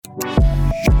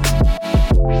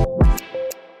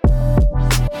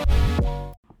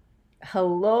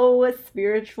Hello,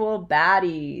 spiritual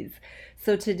baddies.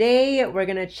 So, today we're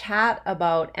going to chat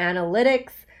about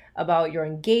analytics, about your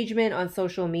engagement on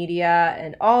social media,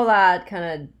 and all that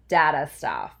kind of data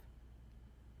stuff.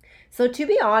 So, to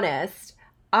be honest,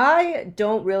 I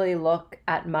don't really look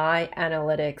at my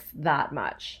analytics that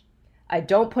much. I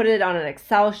don't put it on an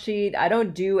Excel sheet. I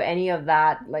don't do any of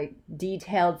that like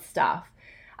detailed stuff.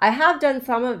 I have done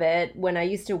some of it when I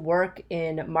used to work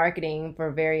in marketing for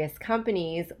various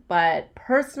companies, but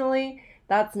personally,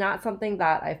 that's not something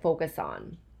that I focus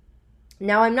on.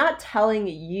 Now, I'm not telling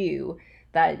you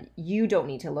that you don't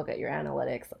need to look at your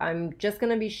analytics. I'm just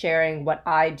going to be sharing what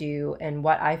I do and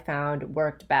what I found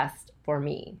worked best for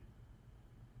me.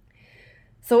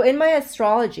 So, in my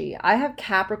astrology, I have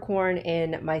Capricorn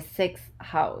in my sixth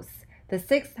house. The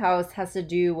sixth house has to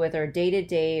do with our day to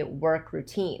day work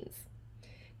routines.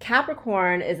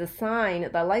 Capricorn is a sign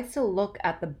that likes to look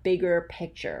at the bigger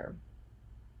picture.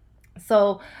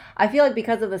 So I feel like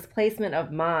because of this placement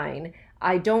of mine,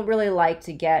 I don't really like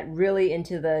to get really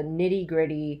into the nitty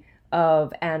gritty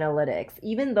of analytics,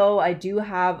 even though I do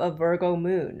have a Virgo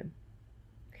moon.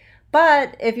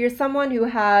 But if you're someone who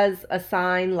has a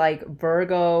sign like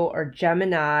Virgo or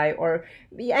Gemini or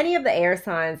any of the air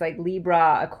signs like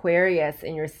Libra, Aquarius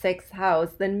in your sixth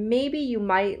house, then maybe you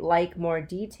might like more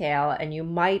detail and you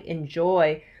might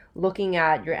enjoy looking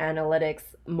at your analytics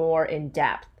more in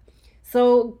depth.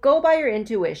 So go by your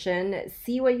intuition,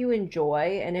 see what you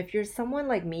enjoy. And if you're someone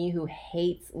like me who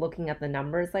hates looking at the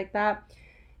numbers like that,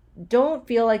 don't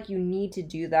feel like you need to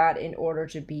do that in order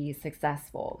to be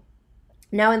successful.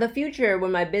 Now, in the future,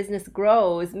 when my business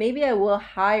grows, maybe I will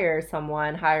hire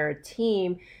a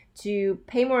team to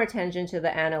pay more attention to the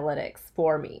analytics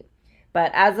for me.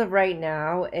 But as of right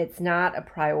now, it's not a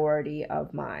priority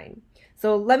of mine.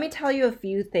 So let me tell you a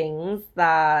few things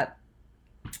that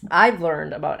I've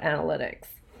learned about analytics.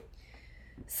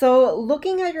 So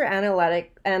looking at your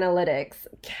analytics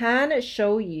can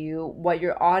show you what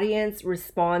your audience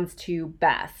responds to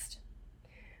best.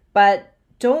 But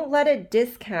don't let it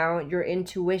discount your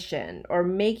intuition or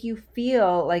make you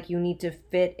feel like you need to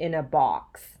fit in a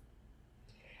box.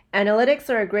 Analytics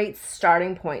are a great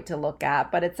starting point to look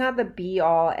at, but it's not the be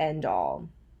all end all.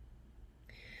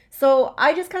 So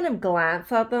I just kind of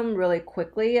glance at them really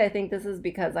quickly. I think this is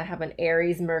because I have an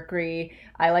Aries Mercury.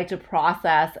 I like to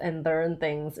process and learn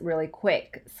things really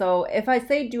quick. So if I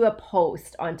say do a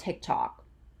post on TikTok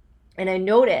and I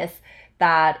notice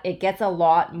that it gets a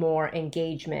lot more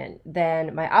engagement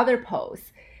than my other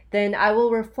posts, then I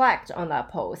will reflect on that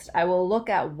post. I will look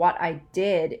at what I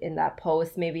did in that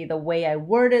post, maybe the way I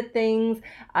worded things.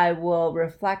 I will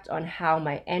reflect on how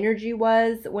my energy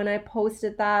was when I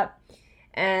posted that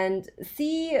and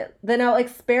then I'll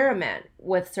experiment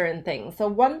with certain things. So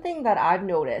one thing that I've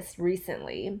noticed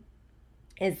recently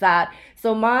is that,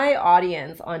 so my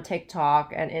audience on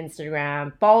TikTok and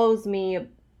Instagram follows me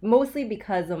mostly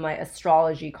because of my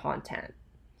astrology content.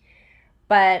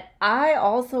 But I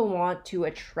also want to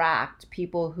attract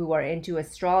people who are into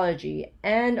astrology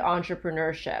and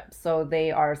entrepreneurship. So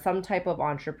they are some type of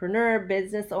entrepreneur,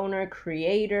 business owner,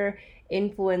 creator,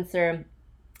 influencer.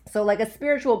 So like a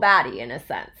spiritual baddie in a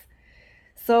sense.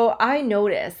 So I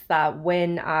noticed that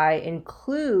when I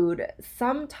include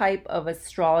some type of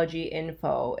astrology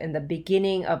info in the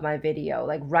beginning of my video,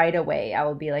 like right away, I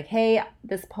will be like, hey,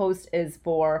 this post is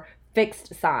for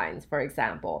fixed signs, for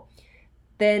example.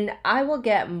 Then I will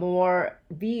get more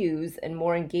views and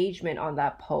more engagement on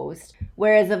that post.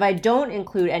 Whereas if I don't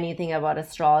include anything about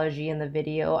astrology in the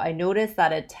video, I notice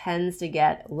that it tends to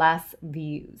get less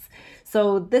views.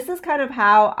 So this is kind of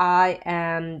how I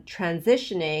am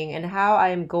transitioning and how I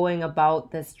am going about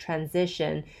this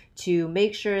transition to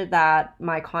make sure that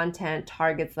my content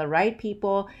targets the right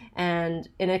people. And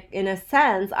in a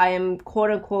sense, I am quote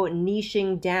unquote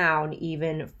niching down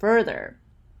even further.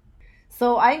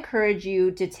 So I encourage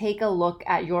you to take a look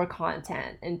at your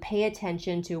content and pay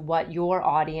attention to what your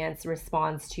audience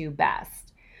responds to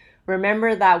best.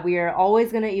 Remember that we are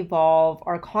always going to evolve,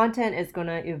 our content is going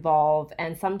to evolve,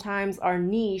 and sometimes our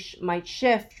niche might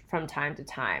shift from time to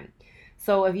time.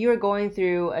 So if you are going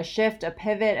through a shift, a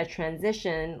pivot, a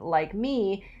transition like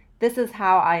me, this is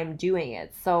how I am doing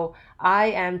it. So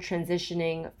I am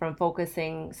transitioning from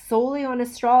focusing solely on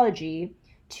astrology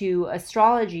to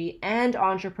astrology and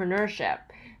entrepreneurship.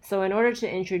 So in order to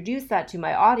introduce that to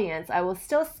my audience, I will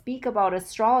still speak about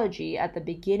astrology at the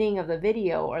beginning of the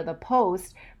video or the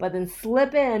post, but then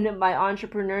slip in my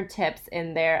entrepreneur tips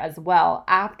in there as well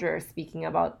after speaking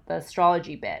about the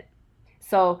astrology bit.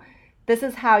 So This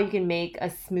is how you can make a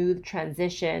smooth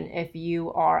transition if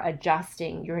you are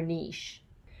adjusting your niche.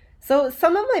 So,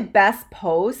 some of my best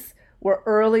posts were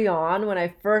early on when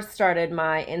I first started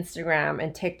my Instagram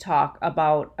and TikTok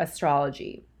about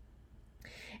astrology.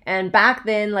 And back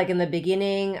then, like in the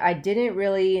beginning, I didn't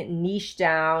really niche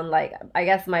down. Like, I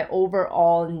guess my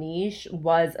overall niche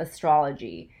was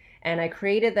astrology. And I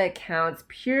created the accounts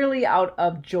purely out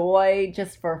of joy,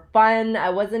 just for fun. I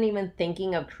wasn't even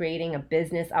thinking of creating a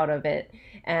business out of it.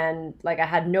 And like, I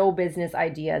had no business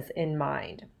ideas in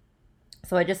mind.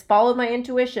 So I just followed my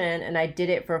intuition and I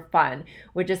did it for fun,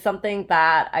 which is something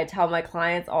that I tell my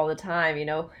clients all the time.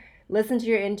 Listen to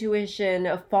your intuition,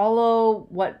 follow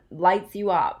what lights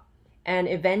you up, and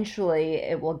eventually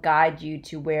it will guide you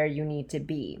to where you need to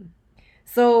be.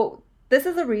 So this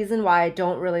is a reason why I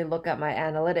don't really look at my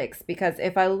analytics, because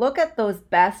if I look at those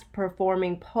best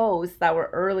performing posts that were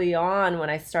early on when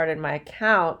I started my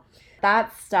account,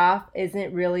 that stuff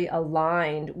isn't really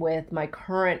aligned with my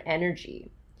current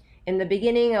energy. In the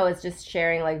beginning, I was just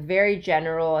sharing like very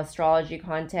general astrology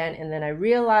content, and then I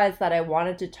realized that I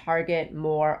wanted to target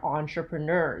more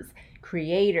entrepreneurs,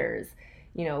 creators,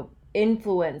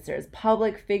 influencers,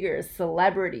 public figures,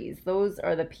 celebrities. Those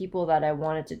are the people that I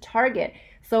wanted to target.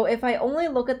 So if I only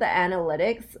look at the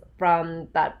analytics from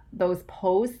those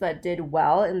posts that did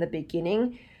well in the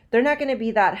beginning, they're not going to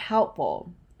be that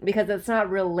helpful because it's not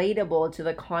relatable to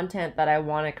the content that I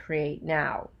want to create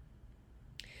now.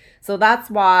 So that's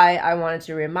why I wanted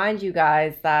to remind you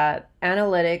guys that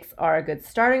analytics are a good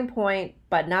starting point,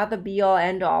 but not the be all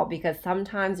end all, because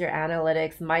sometimes your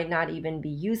analytics might not even be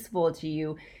useful to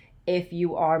you if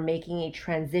you are making a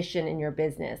transition in your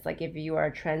business. Like if you are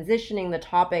transitioning the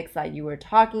topics that you were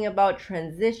talking about,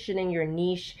 transitioning your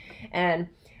niche. And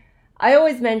I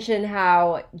always mention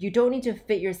how you don't need to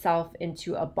fit yourself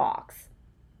into a box.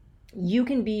 You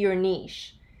can be your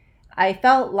niche. I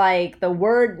felt like the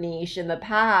word niche in the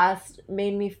past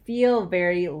made me feel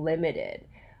very limited.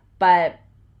 But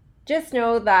just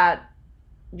know that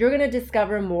you're going to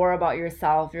discover more about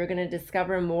yourself. You're going to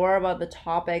discover more about the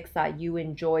topics that you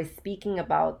enjoy speaking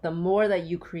about the more that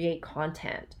you create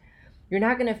content. You're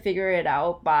not going to figure it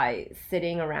out by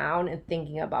sitting around and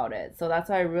thinking about it. So that's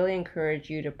why I really encourage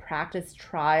you to practice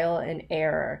trial and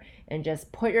error and just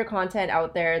put your content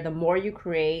out there. The more you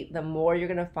create, the more you're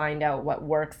going to find out what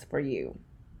works for you.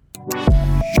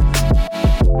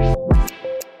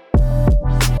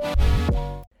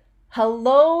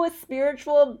 Hello,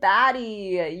 spiritual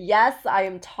baddie. Yes, I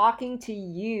am talking to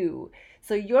you.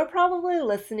 So you're probably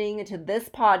listening to this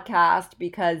podcast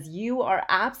because you are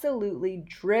absolutely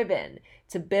driven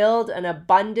to build an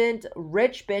abundant,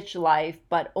 rich bitch life,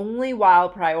 but only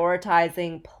while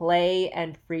prioritizing play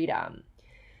and freedom.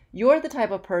 You're the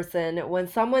type of person when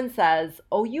someone says,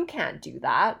 "Oh, you can't do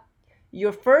that,"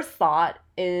 your first thought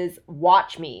is,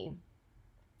 "Watch me."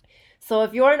 So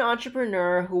if you're an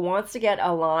entrepreneur who wants to get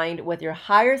aligned with your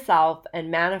higher self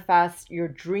and manifest your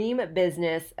dream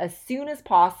business as soon as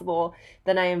possible,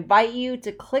 then I invite you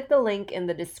to click the link in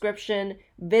the description,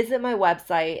 visit my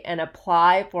website, and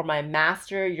apply for my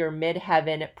Master Your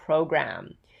Midheaven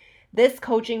program. This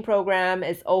coaching program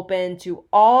is open to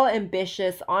all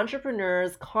ambitious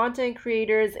entrepreneurs, content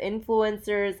creators,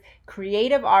 influencers,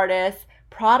 creative artists,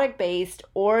 product-based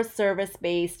or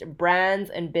service-based brands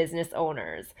and business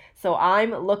owners. So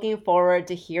I'm looking forward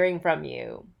to hearing from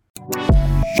you.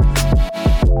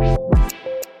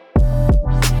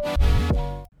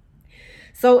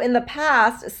 So in the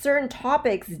past, certain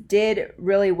topics did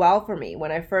really well for me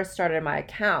when I first started my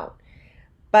account.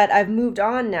 But I've moved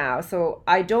on now, so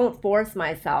I don't force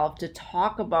myself to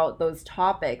talk about those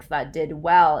topics that did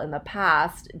well in the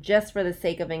past just for the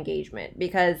sake of engagement,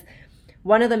 because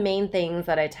one of the main things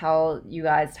that I tell you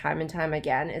guys time and time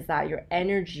again is that your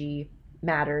energy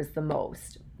matters the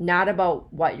most, not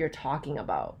about what you're talking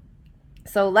about.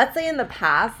 So let's say in the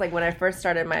past, like when I first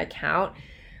started my account,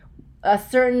 a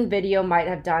certain video might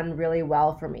have done really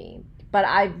well for me. But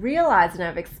I've realized and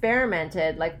I've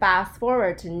experimented, like fast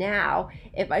forward to now,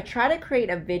 if I try to create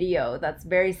a video that's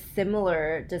very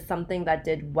similar to something that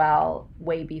did well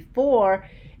way before,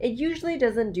 it usually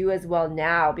doesn't do as well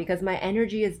now because my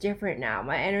energy is different now.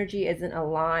 My energy isn't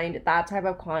aligned. That type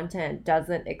of content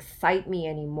doesn't excite me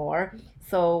anymore.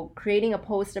 So creating a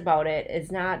post about it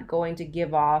is not going to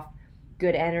give off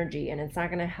good energy, and it's not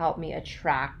going to help me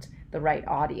attract the right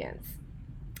audience.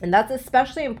 And that's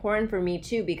especially important for me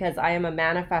too, because I am a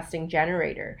manifesting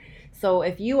generator. So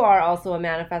if you are also a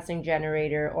manifesting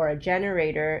generator or a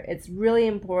generator, it's really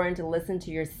important to listen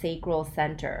to your sacral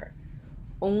center.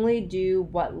 Only do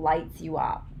what lights you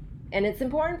up. And it's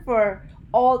important for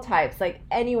all types, like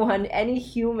anyone, any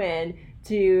human,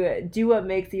 to do what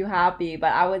makes you happy,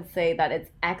 but I would say that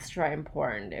it's extra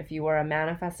important if you are a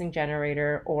manifesting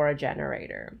generator or a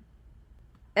generator.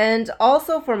 And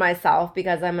also for myself,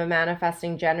 because I'm a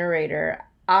manifesting generator,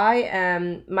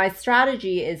 my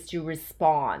strategy is to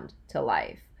respond to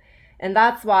life. And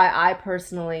that's why I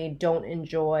personally don't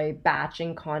enjoy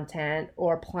batching content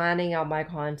or planning out my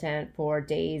content for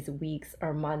days, weeks,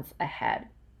 or months ahead.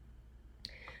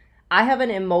 I have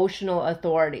an emotional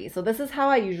authority. So this is how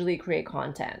I usually create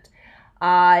content.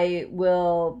 I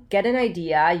will get an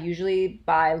idea, usually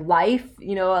by life,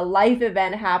 a life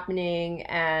event happening,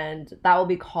 and that will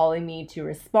be calling me to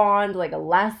respond, like a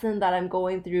lesson that I'm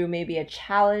going through, maybe a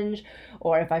challenge,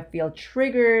 or if I feel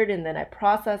triggered and then I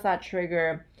process that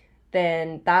trigger,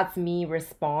 then that's me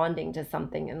responding to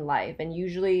something in life. And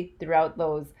usually throughout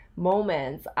those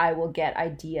moments, I will get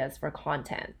ideas for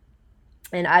content.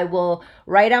 And I will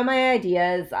write out my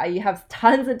ideas. I have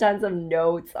tons and tons of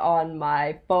notes on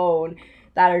my phone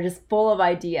that are just full of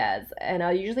ideas. And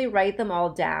I'll usually write them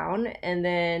all down. And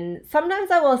then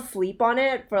sometimes I will sleep on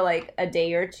it for like a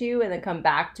day or two and then come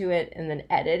back to it and then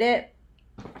edit it.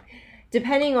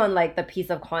 Depending on like the piece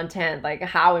of content, like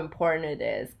how important it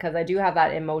is, because I do have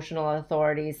that emotional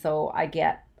authority, so I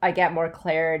get more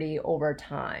clarity over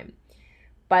time.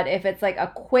 But if it's like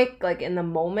a quick, like in the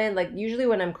moment, like usually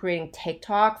when I'm creating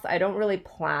TikToks, I don't really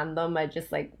plan them. I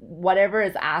just like whatever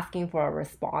is asking for a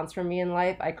response from me in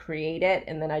life, I create it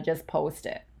and then I just post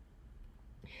it.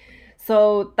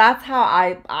 So that's how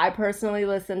I personally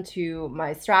listen to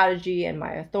my strategy and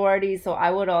my authority. So I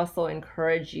would also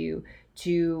encourage you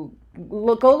to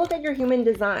go look at your human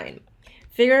design.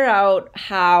 Figure out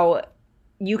how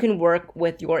you can work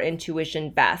with your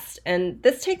intuition best. And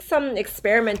this takes some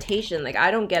experimentation. Like I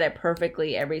don't get it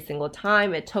perfectly every single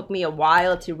time. It took me a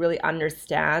while to really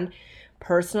understand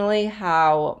personally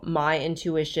how my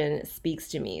intuition speaks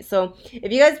to me. So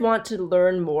if you guys want to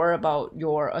learn more about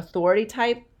your authority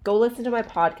type, go listen to my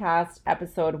podcast,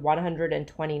 episode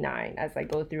 129, as I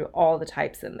go through all the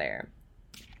types in there.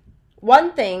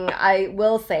 One thing I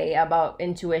will say about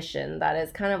intuition that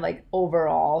is kind of like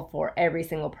overall for every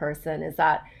single person is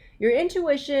that your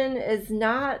intuition is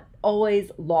not always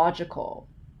logical.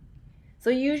 So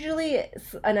usually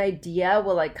an idea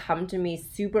will like come to me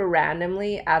super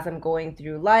randomly as I'm going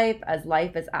through life, as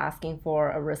life is asking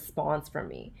for a response from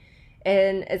me.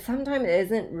 And it sometimes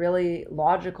isn't really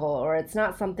logical, or it's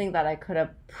not something that I could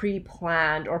have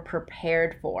pre-planned or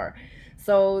prepared for.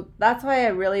 So that's why I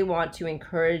really want to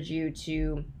encourage you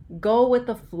to go with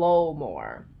the flow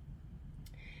more.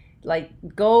 Like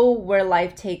go where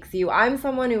life takes you. I'm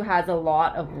someone who has a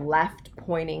lot of left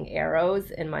pointing arrows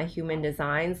in my human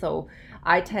design. So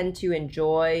I tend to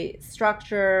enjoy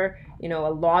structure, a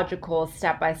logical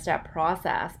step-by-step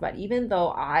process. But even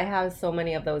though I have so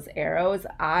many of those arrows,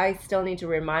 I still need to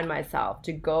remind myself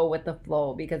to go with the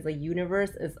flow, because the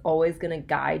universe is always going to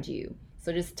guide you.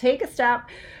 So just take a step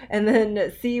and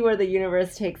then see where the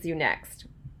universe takes you next.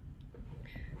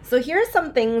 So here's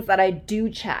some things that I do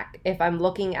check if I'm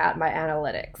looking at my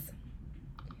analytics.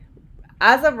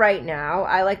 As of right now,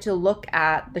 I like to look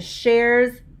at the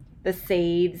shares, the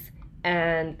saves,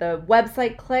 and the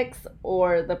website clicks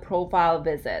or the profile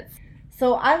visits.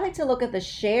 So I like to look at the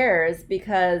shares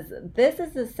because this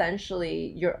is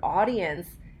essentially your audience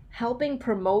helping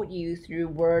promote you through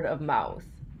word of mouth.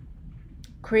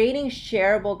 Creating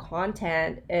shareable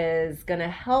content is going to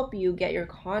help you get your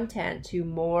content to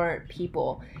more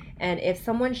people. And if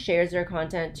someone shares their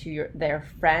content to their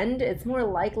friend, it's more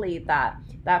likely that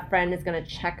that friend is going to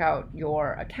check out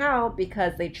your account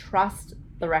because they trust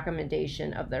the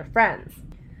recommendation of their friends.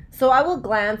 So I will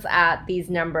glance at these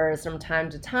numbers from time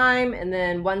to time, and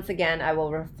then once again I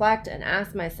will reflect and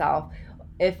ask myself,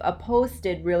 if a post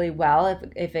did really well,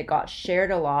 if it got shared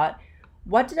a lot,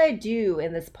 what did I do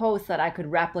in this post that I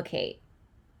could replicate?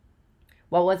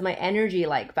 What was my energy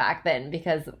like back then?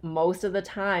 Because most of the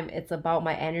time it's about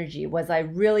my energy. Was I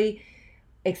really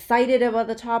excited about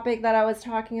the topic that I was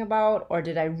talking about? Or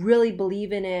did I really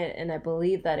believe in it and I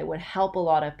believe that it would help a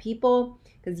lot of people?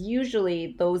 Because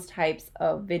usually those types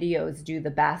of videos do the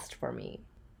best for me.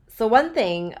 So one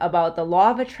thing about the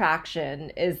law of attraction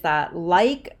is that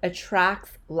like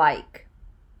attracts like.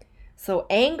 So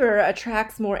anger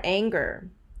attracts more anger.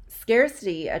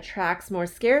 Scarcity attracts more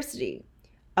scarcity.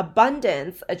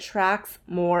 Abundance attracts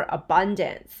more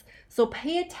abundance. So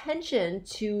pay attention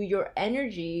to your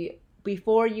energy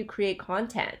before you create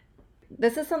content.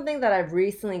 This is something that I've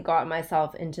recently got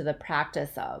myself into the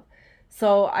practice of.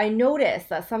 So I noticed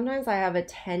that sometimes I have a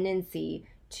tendency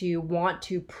to want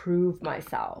to prove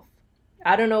myself.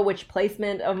 I don't know which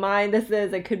placement of mine this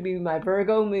is. It could be my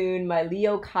Virgo moon, my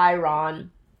Leo Chiron.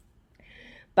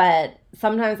 But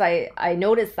sometimes I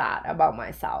notice that about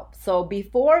myself. So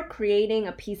before creating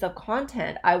a piece of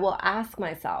content, I will ask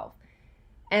myself,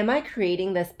 am I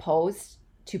creating this post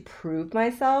to prove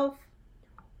myself?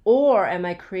 Or am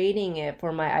I creating it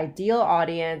for my ideal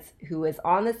audience who is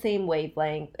on the same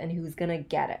wavelength and who's going to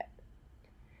get it?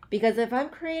 Because if I'm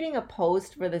creating a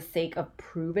post for the sake of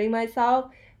proving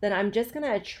myself, then I'm just going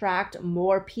to attract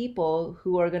more people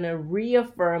who are going to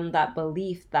reaffirm that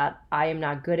belief that I am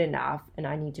not good enough and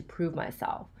I need to prove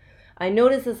myself. I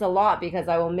notice this a lot because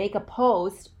I will make a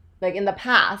post, like in the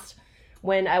past,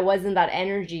 when I was in that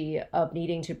energy of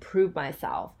needing to prove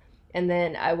myself. And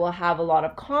then I will have a lot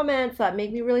of comments that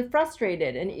make me really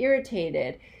frustrated and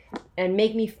irritated and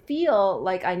make me feel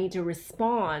like I need to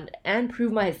respond and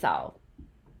prove myself.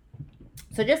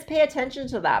 So just pay attention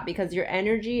to that because your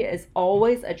energy is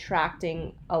always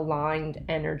attracting aligned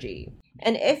energy.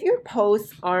 And if your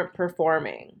posts aren't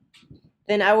performing,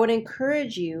 then I would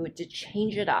encourage you to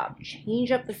change it up.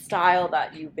 Change up the style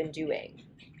that you've been doing.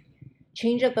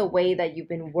 Change up the way that you've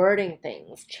been wording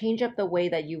things. Change up the way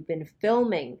that you've been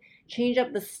filming. Change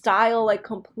up the style like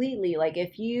completely. Like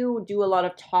if you do a lot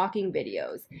of talking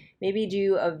videos, maybe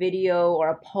do a video or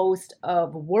a post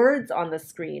of words on the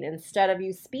screen instead of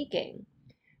you speaking.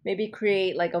 Maybe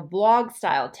create like a vlog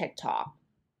style TikTok.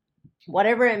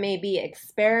 Whatever it may be,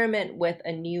 experiment with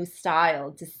a new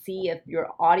style to see if your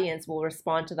audience will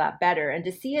respond to that better and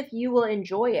to see if you will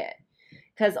enjoy it.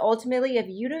 Because ultimately, if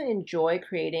you don't enjoy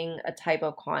creating a type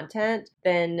of content,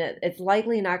 then it's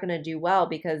likely not going to do well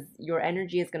because your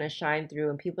energy is going to shine through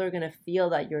and people are going to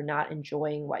feel that you're not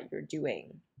enjoying what you're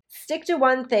doing. Stick to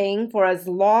one thing for as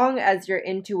long as your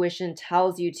intuition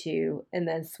tells you to, and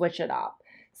then switch it up.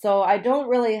 So I don't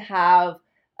really have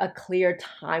a clear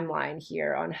timeline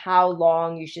here on how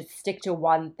long you should stick to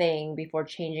one thing before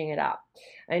changing it up.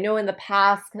 I know in the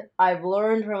past I've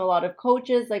learned from a lot of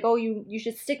coaches like, oh, you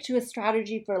should stick to a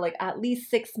strategy for like at least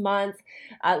 6 months,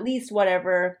 at least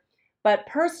whatever. But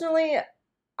personally,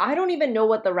 I don't even know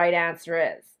what the right answer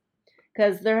is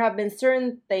because there have been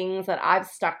certain things that I've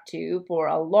stuck to for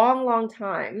a long, long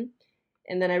time.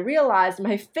 And then I realized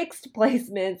my fixed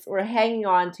placements were hanging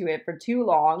on to it for too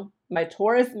long. My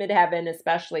Taurus midheaven,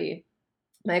 especially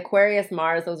my Aquarius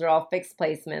Mars, those are all fixed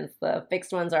placements. The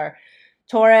fixed ones are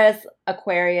Taurus,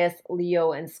 Aquarius,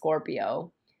 Leo, and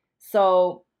Scorpio.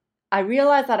 So I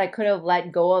realized that I could have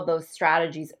let go of those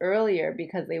strategies earlier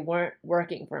because they weren't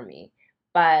working for me.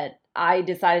 But I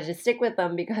decided to stick with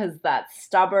them because that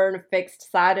stubborn, fixed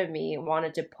side of me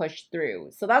wanted to push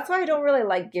through. So that's why I don't really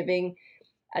like giving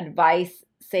advice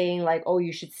saying like, oh,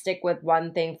 you should stick with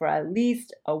one thing for at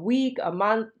least a week, a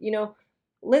month.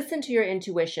 Listen to your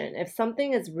intuition. If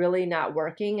something is really not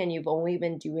working and you've only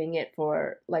been doing it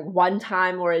for like one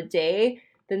time or a day,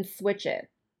 then switch it.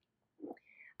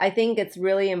 I think it's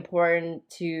really important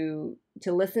to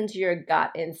listen to your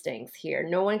gut instincts here.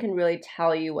 No one can really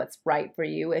tell you what's right for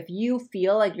you. If you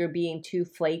feel like you're being too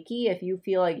flaky, if you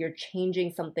feel like you're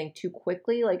changing something too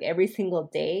quickly, like every single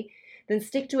day, then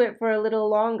stick to it for a little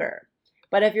longer.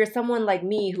 But if you're someone like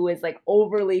me who is like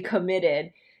overly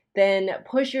committed, then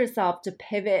push yourself to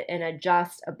pivot and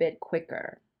adjust a bit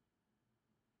quicker.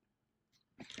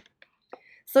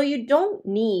 So you don't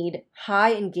need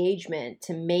high engagement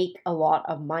to make a lot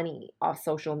of money off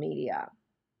social media.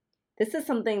 This is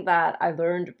something that I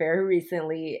learned very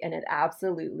recently and it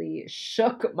absolutely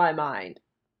shook my mind.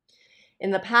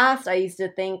 In the past, I used to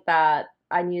think that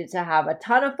I needed to have a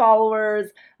ton of followers,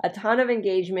 a ton of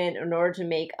engagement in order to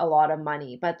make a lot of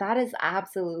money. But that is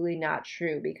absolutely not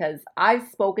true because I've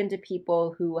spoken to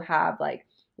people who have like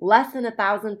less than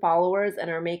 1,000 followers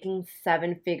and are making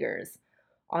 7 figures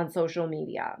on social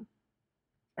media.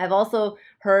 I've also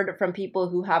heard from people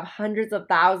who have hundreds of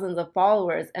thousands of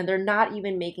followers and they're not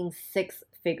even making 6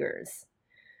 figures.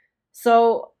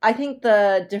 So I think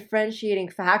the differentiating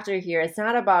factor here is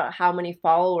not about how many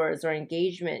followers or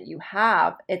engagement you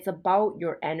have, it's about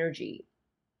your energy.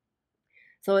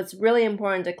 So it's really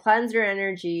important to cleanse your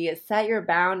energy, set your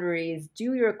boundaries,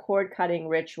 do your cord cutting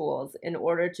rituals in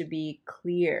order to be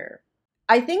clear.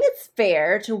 I think it's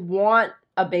fair to want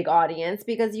a big audience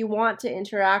because you want to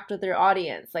interact with your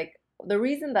audience. Like the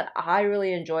reason that I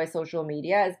really enjoy social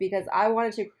media is because I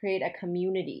wanted to create a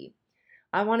community.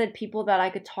 I wanted people that I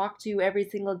could talk to every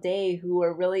single day who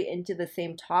are really into the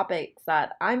same topics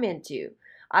that I'm into.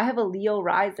 I have a Leo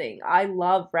rising. I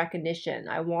love recognition.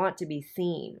 I want to be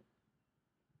seen.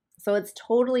 So it's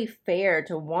totally fair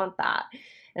to want that.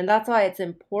 And that's why it's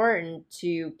important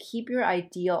to keep your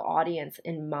ideal audience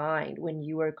in mind when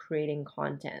you are creating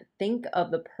content. Think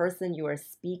of the person you are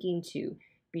speaking to.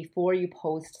 before you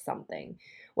post something.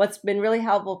 What's been really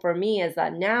helpful for me is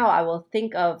that now I will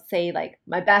think of, say, like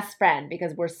my best friend,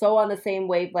 because we're so on the same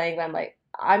wavelength. I'm like,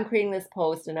 I'm creating this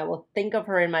post and I will think of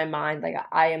her in my mind, like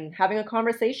I am having a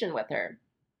conversation with her.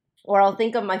 Or I'll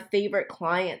think of my favorite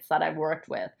clients that I've worked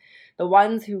with, the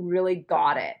ones who really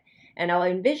got it. And I'll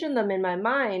envision them in my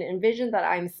mind, envision that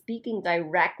I'm speaking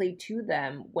directly to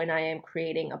them when I am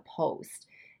creating a post.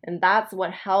 And that's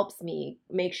what helps me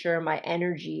make sure my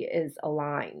energy is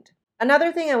aligned.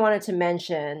 Another thing I wanted to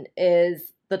mention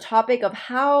is the topic of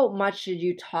how much should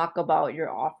you talk about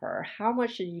your offer? How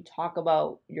much should you talk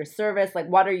about your service? Like,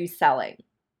 what are you selling?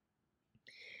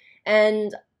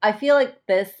 And I feel like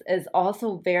this is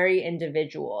also very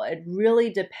individual. It really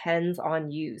depends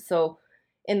on you. So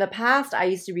in the past, I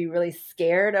used to be really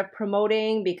scared of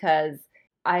promoting because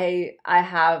I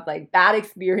have like bad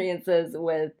experiences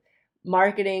with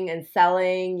marketing and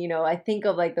selling. I think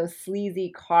of like those sleazy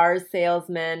car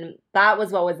salesmen. That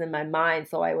was what was in my mind.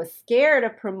 So I was scared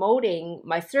of promoting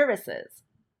my services.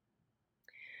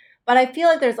 But I feel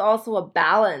like there's also a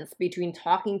balance between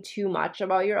talking too much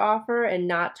about your offer and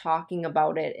not talking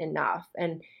about it enough.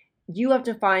 And you have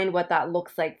to find what that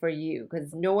looks like for you,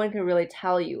 because no one can really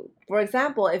tell you. For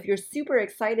example, if you're super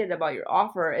excited about your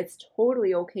offer, it's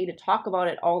totally okay to talk about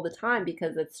it all the time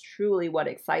because it's truly what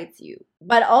excites you.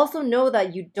 But also know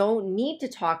that you don't need to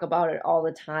talk about it all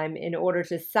the time in order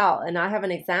to sell. And I have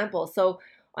an example. So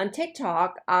on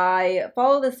TikTok, I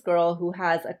follow this girl who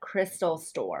has a crystal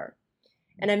store.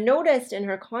 And I've noticed in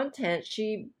her content,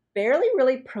 she barely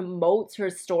really promotes her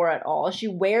store at all. She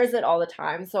wears it all the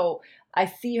time. So I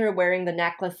see her wearing the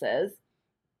necklaces.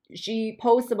 She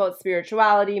posts about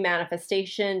spirituality,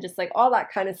 manifestation, just like all that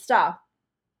kind of stuff.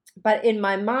 But in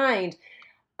my mind,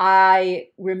 I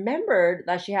remembered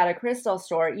that she had a crystal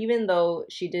store, even though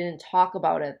she didn't talk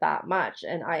about it that much.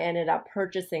 And I ended up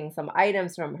purchasing some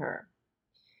items from her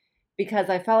because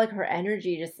I felt like her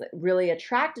energy just really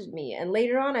attracted me. And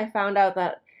later on, I found out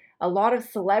that a lot of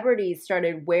celebrities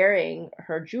started wearing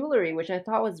her jewelry, which I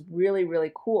thought was really,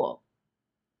 really cool.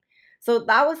 So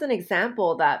that was an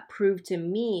example that proved to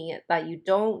me that you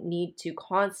don't need to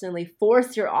constantly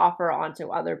force your offer onto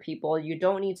other people. You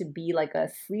don't need to be like a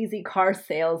sleazy car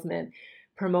salesman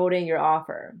promoting your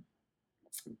offer.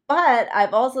 But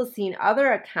I've also seen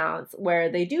other accounts where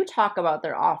they do talk about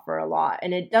their offer a lot,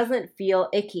 and it doesn't feel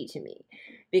icky to me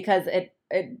because it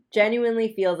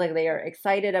genuinely feels like they are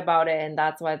excited about it, and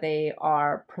that's why they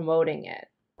are promoting it.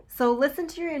 So listen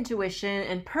to your intuition,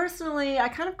 and personally, I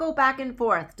kind of go back and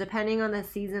forth depending on the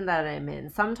season that I'm in.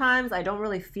 Sometimes I don't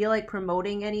really feel like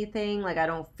promoting anything, like I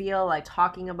don't feel like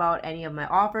talking about any of my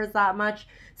offers that much.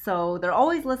 So they're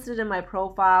always listed in my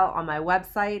profile on my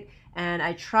website, and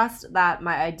I trust that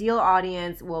my ideal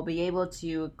audience will be able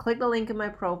to click the link in my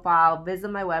profile, visit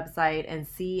my website, and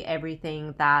see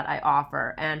everything that I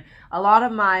offer. And a lot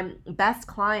of my best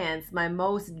clients, my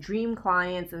most dream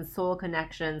clients and soul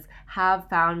connections have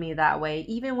found me that way,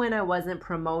 even when I wasn't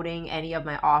promoting any of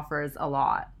my offers a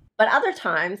lot. But other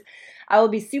times, I will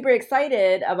be super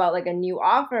excited about like a new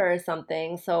offer or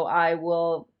something, so I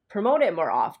will promote it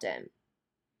more often.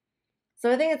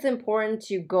 So I think it's important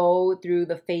to go through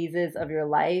the phases of your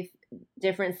life.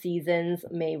 Different seasons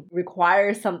may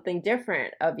require something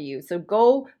different of you. So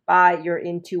go by your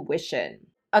intuition.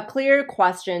 A clear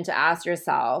question to ask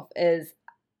yourself is,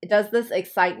 does this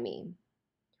excite me?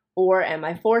 Or am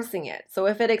I forcing it? So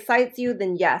if it excites you,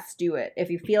 then yes, do it.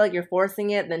 If you feel like you're forcing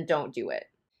it, then don't do it.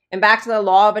 And back to the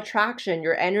law of attraction,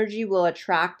 your energy will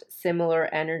attract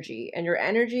similar energy. And your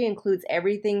energy includes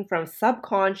everything from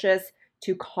subconscious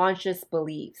to conscious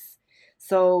beliefs.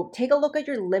 So take a look at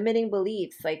your limiting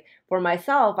beliefs. Like for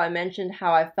myself, I mentioned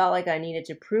how I felt like I needed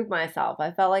to prove myself. I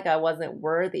felt like I wasn't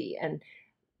worthy. And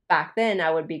back then,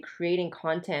 I would be creating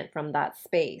content from that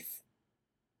space.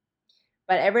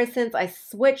 But ever since I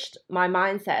switched my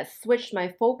mindset, switched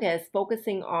my focus,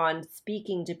 focusing on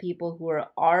speaking to people who are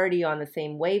already on the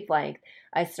same wavelength,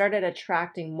 I started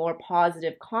attracting more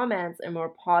positive comments and more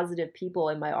positive people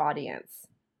in my audience.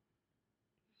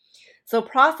 So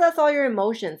process all your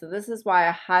emotions. So this is why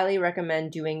I highly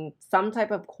recommend doing some type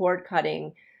of cord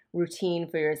cutting routine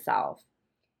for yourself,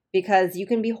 because you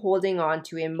can be holding on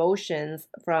to emotions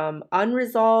from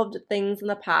unresolved things in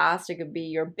the past. It could be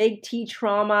your big T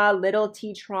trauma, little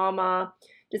T trauma,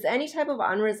 just any type of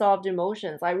unresolved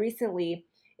emotions. I recently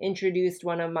introduced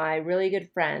one of my really good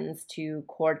friends to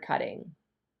cord cutting.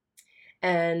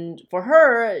 And for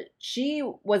her, she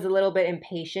was a little bit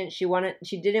impatient. She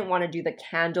didn't want to do the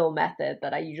candle method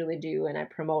that I usually do and I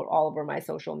promote all over my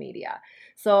social media.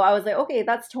 So I was like, okay,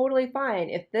 that's totally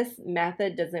fine. If this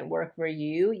method doesn't work for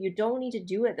you, you don't need to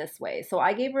do it this way. So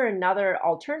I gave her another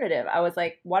alternative. I was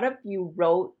like, what if you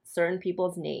wrote certain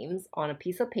people's names on a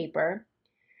piece of paper?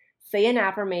 Say an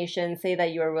affirmation, say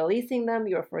that you're releasing them,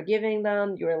 you're forgiving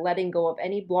them, you're letting go of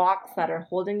any blocks that are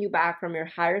holding you back from your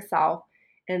higher self,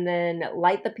 and then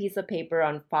light the piece of paper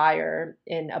on fire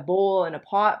in a bowl, in a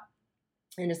pot,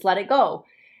 and just let it go.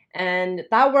 And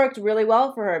that worked really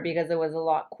well for her because it was a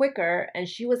lot quicker and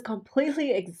she was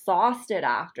completely exhausted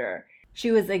after.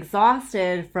 She was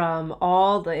exhausted from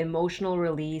all the emotional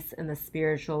release and the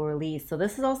spiritual release. So,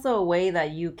 this is also a way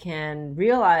that you can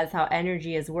realize how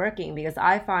energy is working because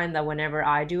I find that whenever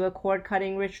I do a cord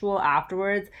cutting ritual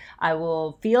afterwards, I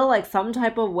will feel like some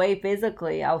type of way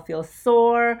physically. I'll feel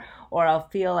sore or I'll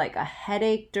feel like a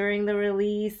headache during the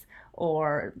release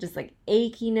or just like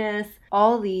achiness.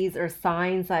 All these are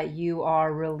signs that you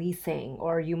are releasing,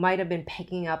 or you might have been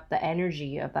picking up the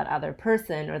energy of that other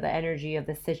person or the energy of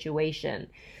the situation.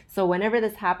 So, whenever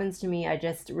this happens to me, I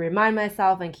just remind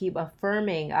myself and keep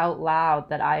affirming out loud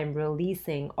that I am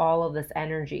releasing all of this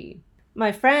energy.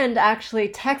 My friend actually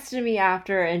texted me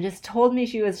after and just told me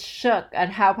she was shook at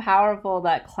how powerful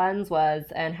that cleanse was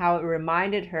and how it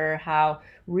reminded her how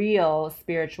real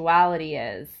spirituality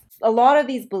is. A lot of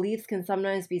these beliefs can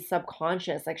sometimes be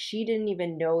subconscious. Like she didn't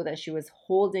even know that she was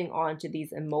holding on to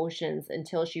these emotions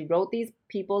until she wrote these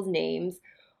people's names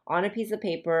on a piece of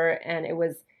paper, and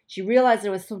she realized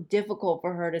it was so difficult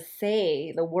for her to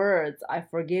say the words, I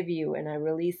forgive you and I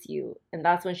release you. And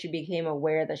that's when she became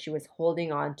aware that she was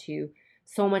holding on to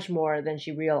so much more than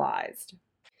she realized.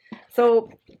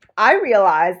 So I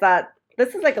realized that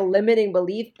this is like a limiting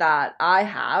belief that I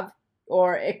have,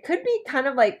 or it could be kind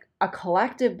of like a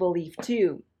collective belief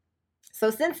too. So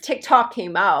since TikTok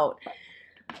came out,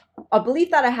 a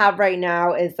belief that I have right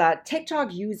now is that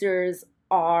TikTok users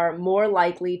are more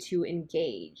likely to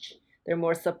engage. They're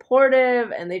more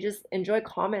supportive and they just enjoy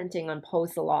commenting on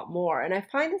posts a lot more. And I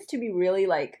find this to be really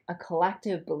like a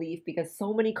collective belief because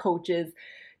so many coaches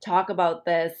talk about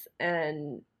this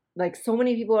and like so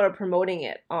many people are promoting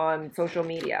it on social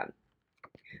media.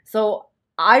 So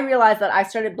I realized that I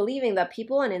started believing that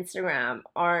people on Instagram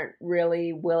aren't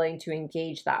really willing to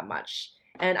engage that much.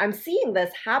 And I'm seeing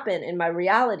this happen in my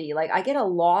reality. Like I get a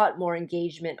lot more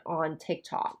engagement on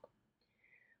TikTok.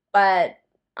 But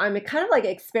I'm kind of like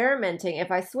experimenting. If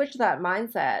I switch that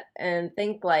mindset and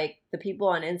think like the people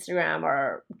on Instagram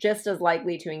are just as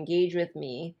likely to engage with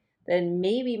me, then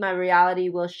maybe my reality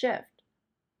will shift.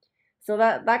 So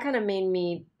that kind of made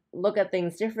me look at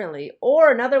things differently.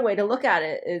 Or another way to look at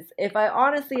it is if I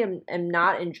honestly am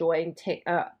not enjoying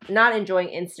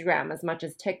Instagram as much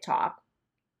as TikTok,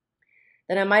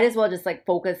 then I might as well just like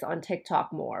focus on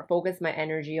TikTok more, focus my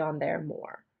energy on there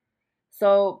more.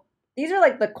 So these are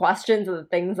like the questions and the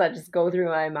things that just go through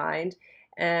my mind.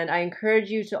 And I encourage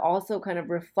you to also kind of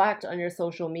reflect on your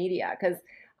social media because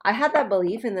I had that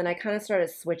belief and then I kind of started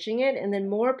switching it. And then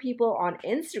more people on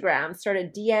Instagram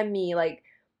started DM me like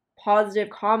positive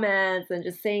comments and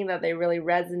just saying that they really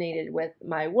resonated with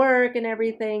my work and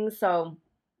everything. So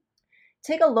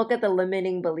take a look at the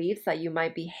limiting beliefs that you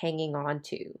might be hanging on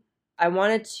to. I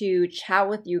wanted to chat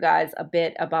with you guys a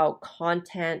bit about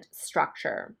content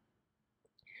structure.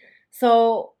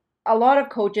 So a lot of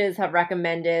coaches have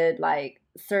recommended like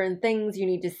certain things you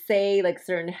need to say, like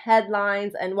certain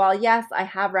headlines. And while yes, I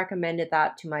have recommended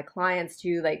that to my clients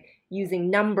too, like using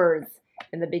numbers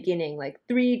in the beginning, like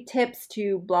 3 tips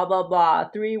to blah, blah, blah,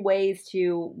 3 ways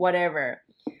to whatever,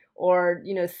 or,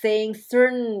 saying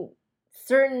certain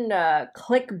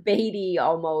clickbaity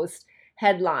almost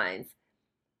headlines.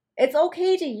 It's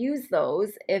okay to use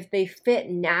those if they fit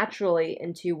naturally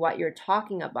into what you're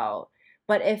talking about.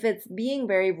 But if it's being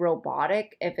very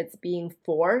robotic, if it's being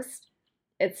forced,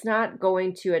 it's not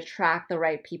going to attract the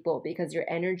right people because your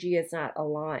energy is not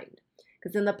aligned.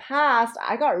 Because in the past,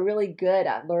 I got really good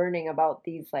at learning about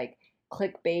these like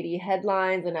clickbaity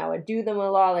headlines and I would do them a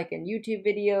lot like in YouTube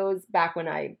videos back when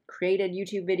I created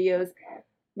YouTube videos.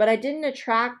 But I didn't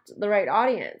attract the right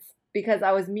audience because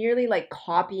I was merely like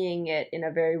copying it in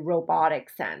a very robotic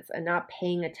sense and not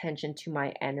paying attention to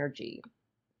my energy.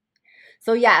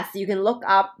 So yes, you can look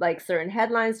up like certain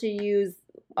headlines to use.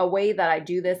 A way that I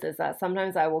do this is that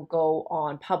sometimes I will go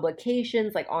on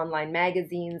publications like online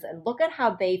magazines and look at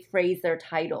how they phrase their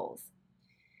titles.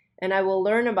 And I will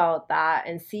learn about that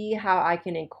and see how I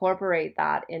can incorporate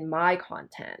that in my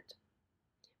content.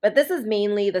 But this is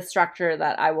mainly the structure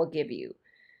that I will give you.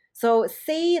 So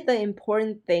say the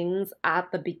important things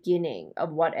at the beginning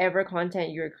of whatever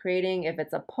content you're creating. If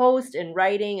it's a post in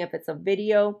writing, if it's a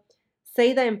video,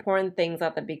 say the important things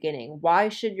at the beginning. Why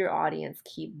should your audience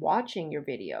keep watching your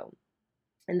video?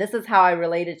 And this is how I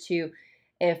relate it to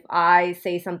if I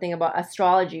say something about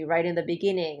astrology right in the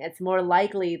beginning, it's more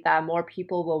likely that more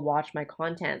people will watch my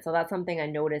content. So that's something I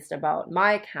noticed about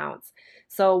my accounts.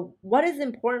 So, what is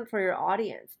important for your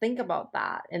audience? Think about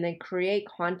that and then create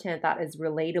content that is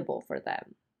relatable for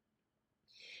them.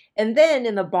 And then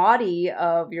in the body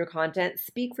of your content,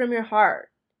 speak from your heart.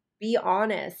 Be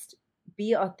honest,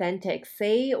 be authentic,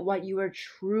 say what you are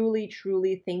truly,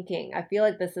 truly thinking. I feel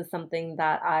like this is something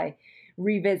that I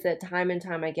revisit time and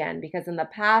time again because in the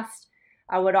past,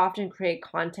 I would often create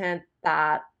content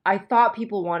that I thought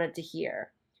people wanted to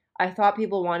hear. I thought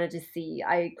people wanted to see.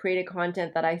 I created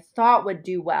content that I thought would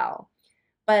do well,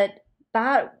 but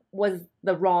that was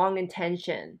the wrong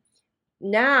intention.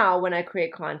 Now, when I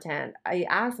create content, I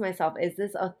ask myself, is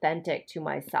this authentic to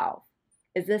myself?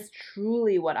 Is this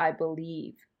truly what I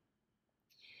believe?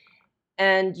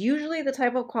 And usually, the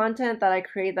type of content that I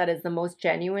create that is the most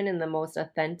genuine and the most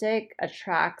authentic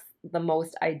attracts the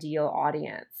most ideal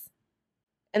audience.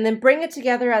 And then bring it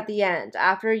together at the end.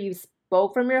 After you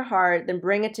spoke from your heart, then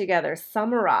bring it together.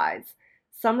 Summarize.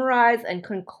 Summarize and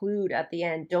conclude at the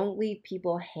end. Don't leave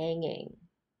people hanging.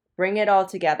 Bring it all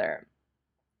together.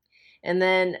 And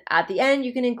then at the end,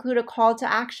 you can include a call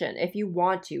to action if you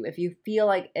want to, if you feel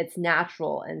like it's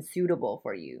natural and suitable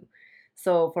for you.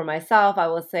 So for myself, I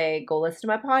will say, go listen to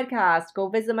my podcast, go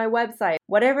visit my website,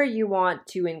 whatever you want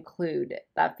to include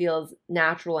that feels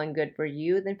natural and good for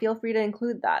you, then feel free to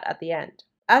include that at the end.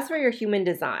 As for your human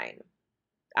design,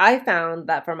 I found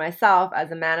that for myself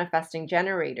as a manifesting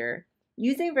generator,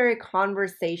 using very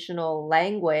conversational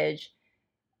language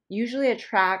usually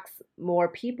attracts more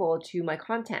people to my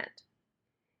content.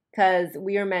 Because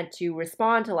we are meant to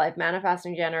respond to life.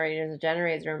 Manifesting generators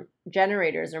and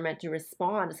generators are meant to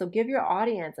respond. So give your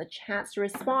audience a chance to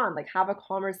respond, like have a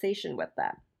conversation with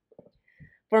them.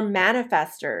 For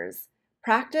manifestors,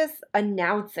 practice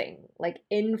announcing, like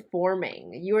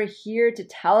informing. You are here to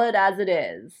tell it as it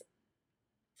is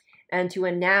and to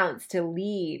announce, to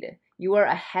lead. You are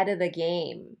ahead of the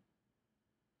game.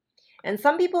 And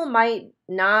some people might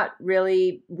not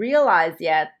really realize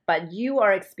yet, but you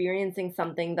are experiencing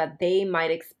something that they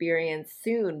might experience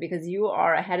soon because you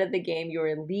are ahead of the game, you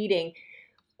are leading.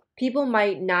 People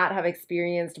might not have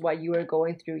experienced what you are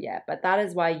going through yet, but that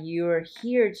is why you're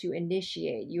here to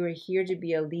initiate. You are here to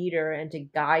be a leader and to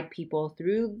guide people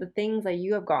through the things that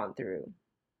you have gone through.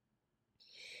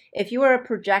 If you are a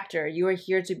projector, you are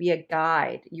here to be a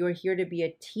guide. You are here to be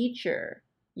a teacher.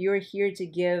 You are here to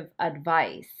give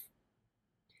advice.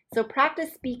 So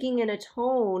practice speaking in a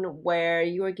tone where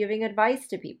you are giving advice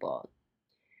to people.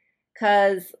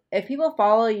 Because if people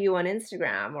follow you on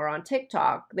Instagram or on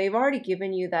TikTok, they've already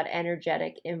given you that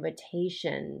energetic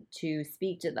invitation to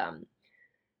speak to them.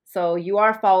 So you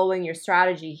are following your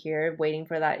strategy here, waiting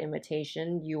for that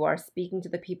invitation. You are speaking to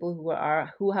the people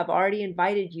who have already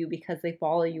invited you because they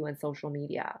follow you on social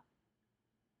media.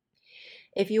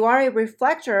 If you are a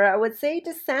reflector, I would say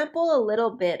to sample a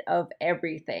little bit of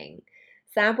everything.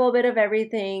 Sample a bit of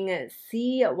everything,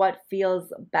 see what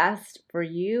feels best for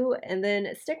you, and then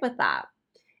stick with that.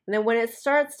 And then when it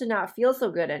starts to not feel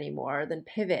so good anymore, then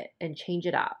pivot and change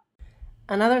it up.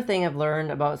 Another thing I've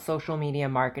learned about social media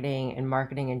marketing and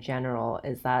marketing in general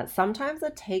is that sometimes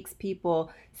it takes people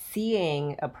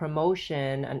seeing a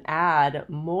promotion, an ad,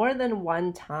 more than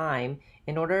one time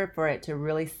in order for it to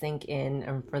really sink in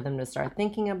and for them to start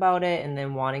thinking about it and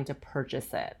then wanting to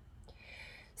purchase it.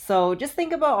 So just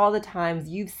think about all the times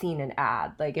you've seen an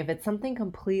ad. Like if it's something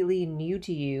completely new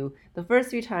to you, the first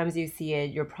few times you see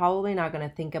it, you're probably not going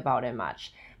to think about it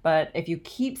much. But if you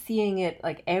keep seeing it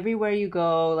like everywhere you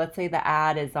go, let's say the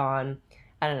ad is on,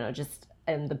 I don't know, just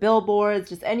in the billboards,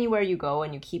 just anywhere you go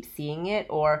and you keep seeing it,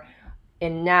 or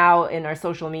now in our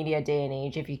social media day and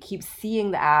age, if you keep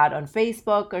seeing the ad on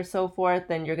Facebook or so forth,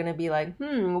 then you're going to be like,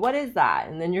 what is that?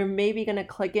 And then you're maybe going to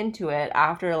click into it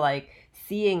after like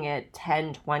seeing it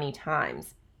 10, 20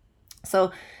 times.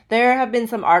 So there have been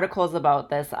some articles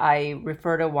about this. I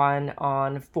refer to one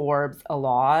on Forbes a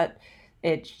lot.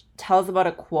 It tells about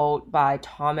a quote by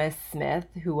Thomas Smith,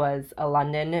 who was a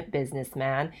London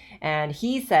businessman, and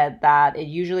he said that it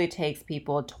usually takes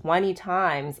people 20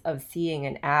 times of seeing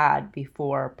an ad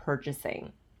before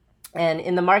purchasing. And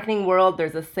in the marketing world,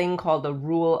 there's a thing called the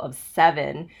rule of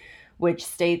 7, which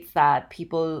states that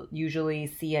people usually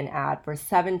see an ad for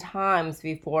 7 times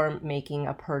before making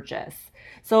a purchase.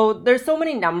 So there's so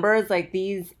many numbers, like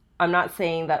these I'm not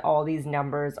saying that all these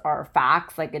numbers are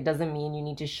facts. Like, it doesn't mean you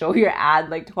need to show your ad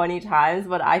like 20 times,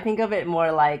 but I think of it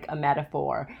more like a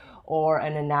metaphor or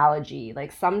an analogy.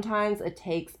 Like, sometimes it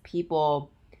takes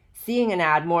people seeing an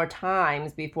ad more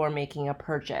times before making a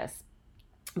purchase.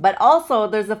 But also,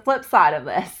 there's a flip side of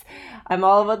this. I'm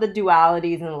all about the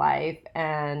dualities in life,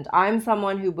 and I'm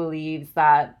someone who believes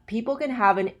that people can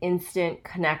have an instant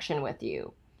connection with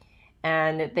you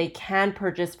and they can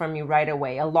purchase from you right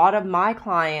away. A lot of my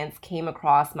clients came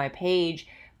across my page,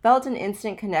 felt an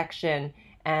instant connection,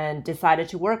 and decided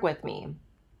to work with me.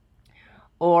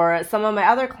 Or some of my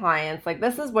other clients, like,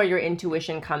 this is where your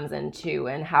intuition comes into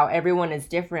and how everyone is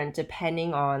different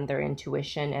depending on their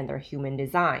intuition and their human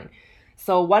design.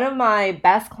 So one of my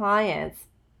best clients,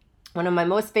 one of my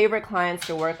most favorite clients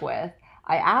to work with,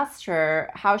 I asked her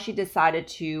how she decided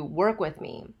to work with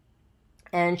me.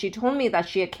 And she told me that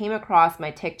she had came across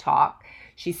my TikTok.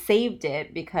 She saved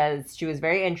it because she was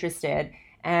very interested.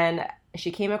 And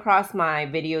she came across my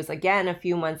videos again a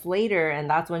few months later, and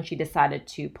that's when she decided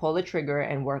to pull the trigger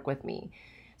and work with me.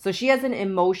 So she has an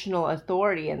emotional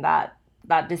authority, and that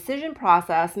decision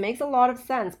process makes a lot of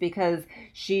sense because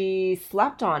she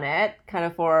slept on it kind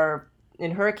of for,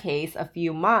 in her case, a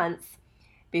few months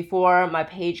before my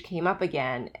page came up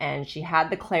again, and she had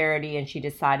the clarity and she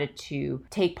decided to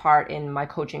take part in my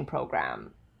coaching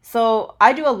program. So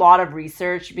I do a lot of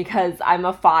research because I'm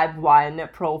a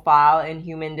 5-1 profile in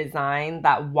human design.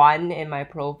 That 1 in my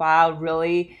profile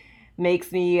really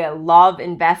makes me love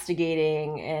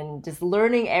investigating and just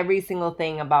learning every single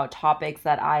thing about topics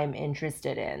that I am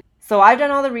interested in. So I've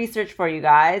done all the research for you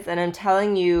guys, and I'm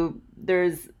telling you,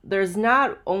 there's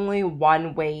not only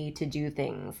one way to do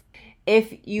things.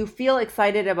 If you feel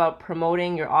excited about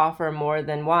promoting your offer more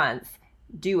than once,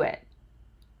 do it.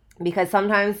 Because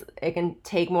sometimes it can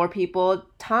take more people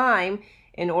time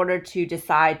in order to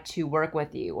decide to work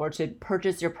with you or to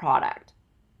purchase your product.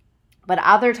 But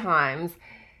other times,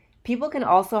 people can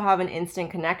also have an instant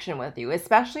connection with you,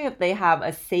 especially if they have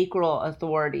a sacral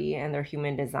authority in their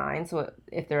human design. So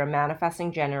if they're a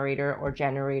manifesting generator or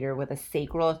generator with a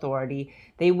sacral authority,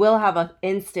 they will have an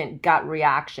instant gut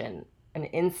reaction, an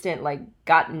instant like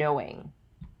gut knowing.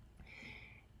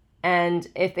 And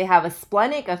if they have a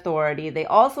splenic authority, they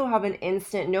also have an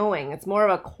instant knowing. It's more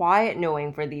of a quiet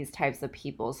knowing for these types of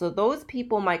people. So those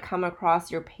people might come across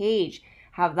your page,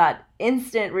 have that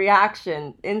instant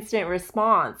reaction, instant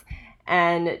response,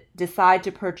 and decide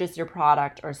to purchase your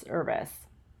product or service.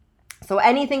 So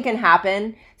anything can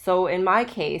happen. So in my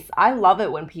case, I love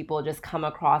it when people just come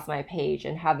across my page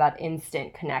and have that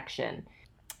instant connection.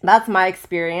 That's my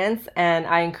experience, and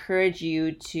I encourage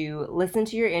you to listen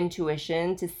to your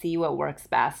intuition to see what works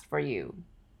best for you.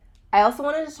 I also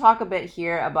wanted to talk a bit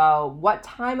here about what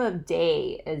time of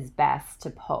day is best to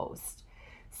post.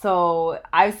 So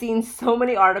I've seen so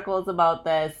many articles about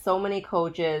this. So many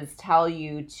coaches tell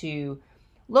you to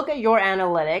look at your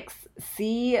analytics,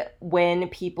 see when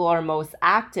people are most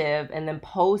active, and then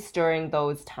post during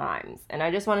those times. And I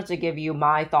just wanted to give you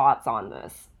my thoughts on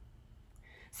this.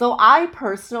 So I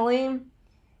personally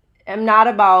am not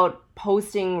about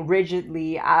posting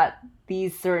rigidly at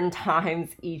these certain times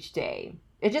each day.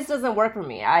 It just doesn't work for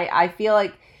me. I feel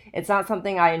like it's not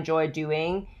something I enjoy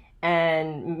doing.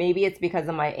 And maybe it's because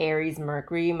of my Aries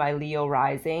Mercury, my Leo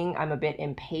rising. I'm a bit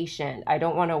impatient. I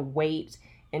don't want to wait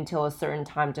until a certain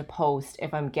time to post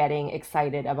if I'm getting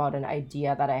excited about an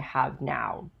idea that I have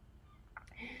now.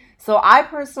 So I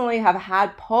personally have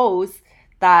had posts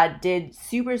that did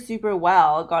super, super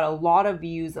well, got a lot of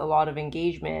views, a lot of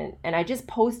engagement, and I just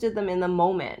posted them in the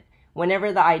moment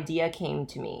whenever the idea came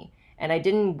to me. And I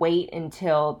didn't wait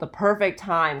until the perfect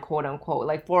time, quote unquote.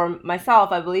 Like for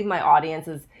myself, I believe my audience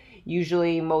is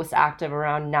usually most active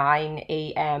around 9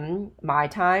 a.m. my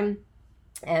time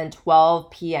and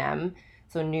 12 p.m.,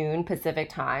 so noon Pacific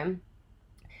time.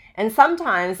 And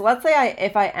sometimes, let's say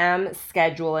if I am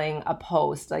scheduling a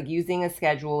post, like using a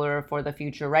scheduler for the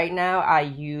future. Right now, I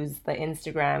use the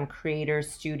Instagram Creator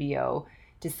Studio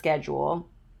to schedule.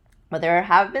 But there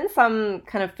have been some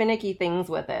kind of finicky things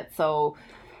with it. So,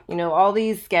 all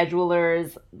these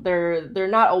schedulers, they're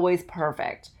not always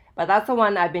perfect. But that's the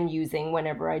one I've been using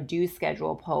whenever I do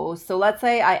schedule posts. So let's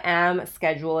say I am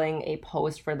scheduling a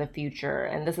post for the future,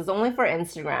 and this is only for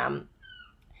Instagram.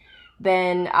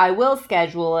 Then I will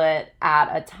schedule it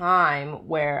at a time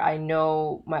where I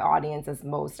know my audience is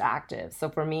most active. So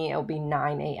for me, it'll be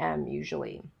 9 a.m.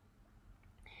 usually.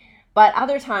 But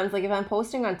other times, like if I'm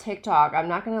posting on TikTok, I'm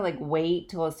not going to wait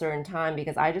till a certain time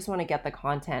because I just want to get the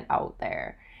content out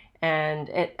there. And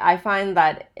I find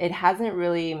that it hasn't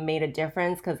really made a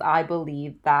difference because I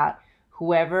believe that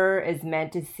whoever is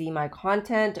meant to see my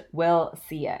content will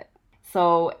see it.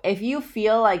 So if you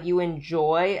feel like you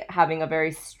enjoy having a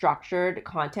very structured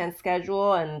content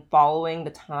schedule and following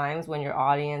the times when your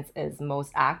audience is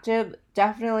most active,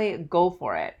 definitely go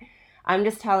for it. I'm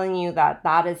just telling you that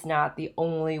that is not the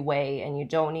only way, and you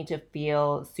don't need to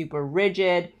feel super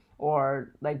rigid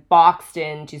or like boxed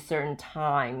into certain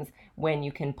times when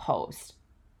you can post.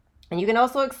 And you can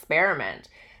also experiment.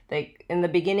 Like in the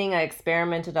beginning, I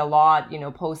experimented a lot,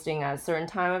 posting at a certain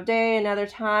time of day, another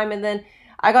time, and then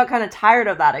I got kind of tired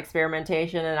of that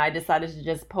experimentation and I decided to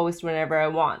just post whenever I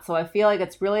want. So I feel like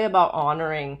it's really about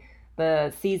honoring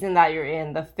the season that you're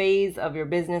in, the phase of your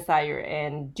business that you're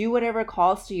in. Do whatever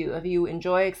calls to you. If you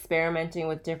enjoy experimenting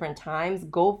with different times,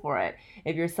 go for it.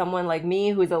 If you're someone like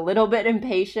me who's a little bit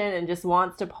impatient and just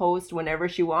wants to post whenever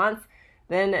she wants,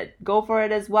 then go for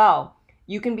it as well.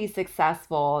 You can be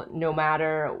successful no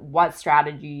matter what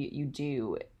strategy you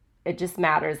do. It just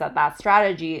matters that that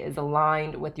strategy is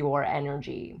aligned with your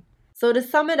energy. So to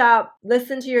sum it up,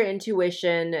 listen to your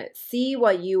intuition, see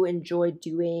what you enjoy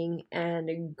doing,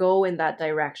 and go in that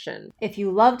direction. If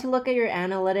you love to look at your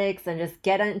analytics and just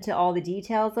get into all the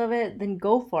details of it, then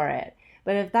go for it.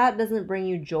 But if that doesn't bring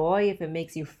you joy, if it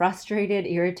makes you frustrated,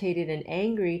 irritated, and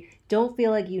angry, don't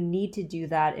feel like you need to do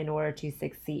that in order to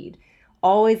succeed.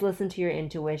 Always listen to your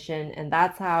intuition, and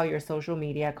that's how your social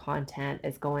media content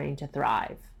is going to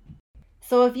thrive.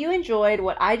 So if you enjoyed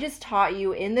what I just taught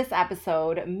you in this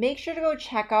episode, make sure to go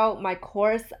check out my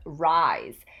course,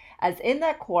 Rise. As in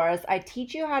that course, I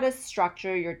teach you how to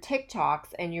structure your TikToks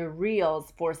and your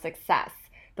Reels for success.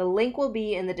 The link will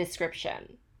be in the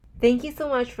description. Thank you so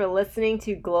much for listening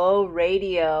to Glow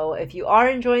Radio. If you are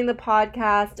enjoying the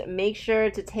podcast, make sure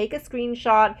to take a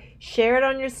screenshot, share it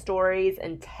on your stories,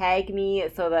 and tag me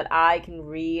so that I can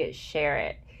re-share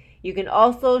it. You can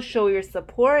also show your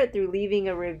support through leaving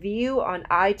a review on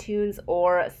iTunes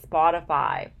or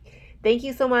Spotify. Thank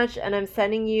you so much, and I'm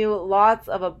sending you lots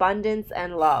of abundance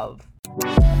and love.